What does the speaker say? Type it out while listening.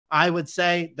I would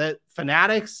say that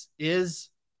Fanatics is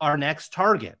our next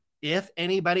target. If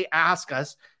anybody asks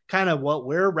us kind of what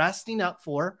we're resting up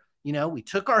for, you know, we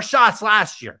took our shots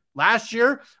last year. Last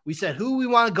year, we said who we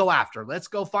want to go after. Let's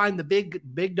go find the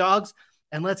big dogs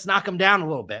and let's knock them down a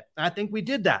little bit. And I think we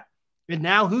did that. And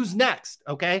now who's next?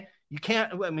 Okay. You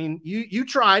can't, I mean, you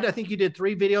tried. I think you did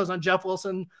 3 videos on Jeff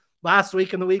Wilson last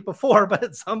week and the week before, but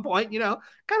at some point, you know,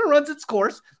 kind of runs its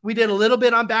course. We did a little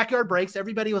bit on Backyard Breaks.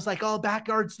 Everybody was like, oh,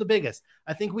 Backyard's the biggest.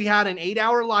 I think we had an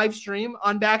 8-hour live stream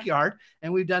on Backyard,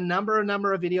 and we've done a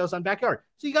number of videos on Backyard.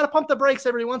 So you got to pump the brakes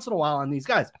every once in a while on these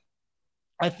guys.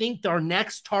 I think our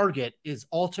next target is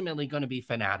ultimately going to be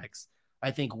Fanatics.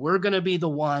 I think we're going to be the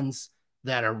ones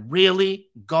that are really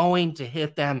going to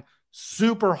hit them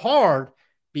super hard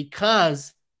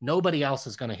because nobody else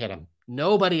is going to hit them.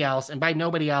 Nobody else. And by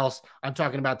nobody else, I'm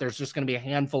talking about there's just going to be a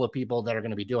handful of people that are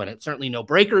going to be doing it. Certainly no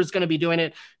breaker is going to be doing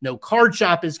it. No card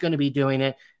shop is going to be doing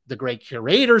it. The Great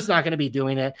Curator is not going to be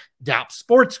doing it. DAP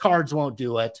Sports Cards won't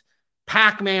do it.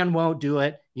 Pac-Man won't do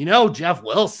it. You know, Jeff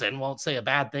Wilson won't say a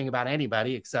bad thing about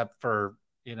anybody except for,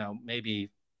 you know,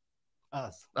 maybe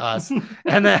us.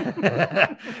 And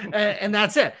then, and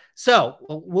that's it. So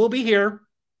we'll be here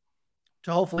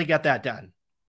to hopefully get that done.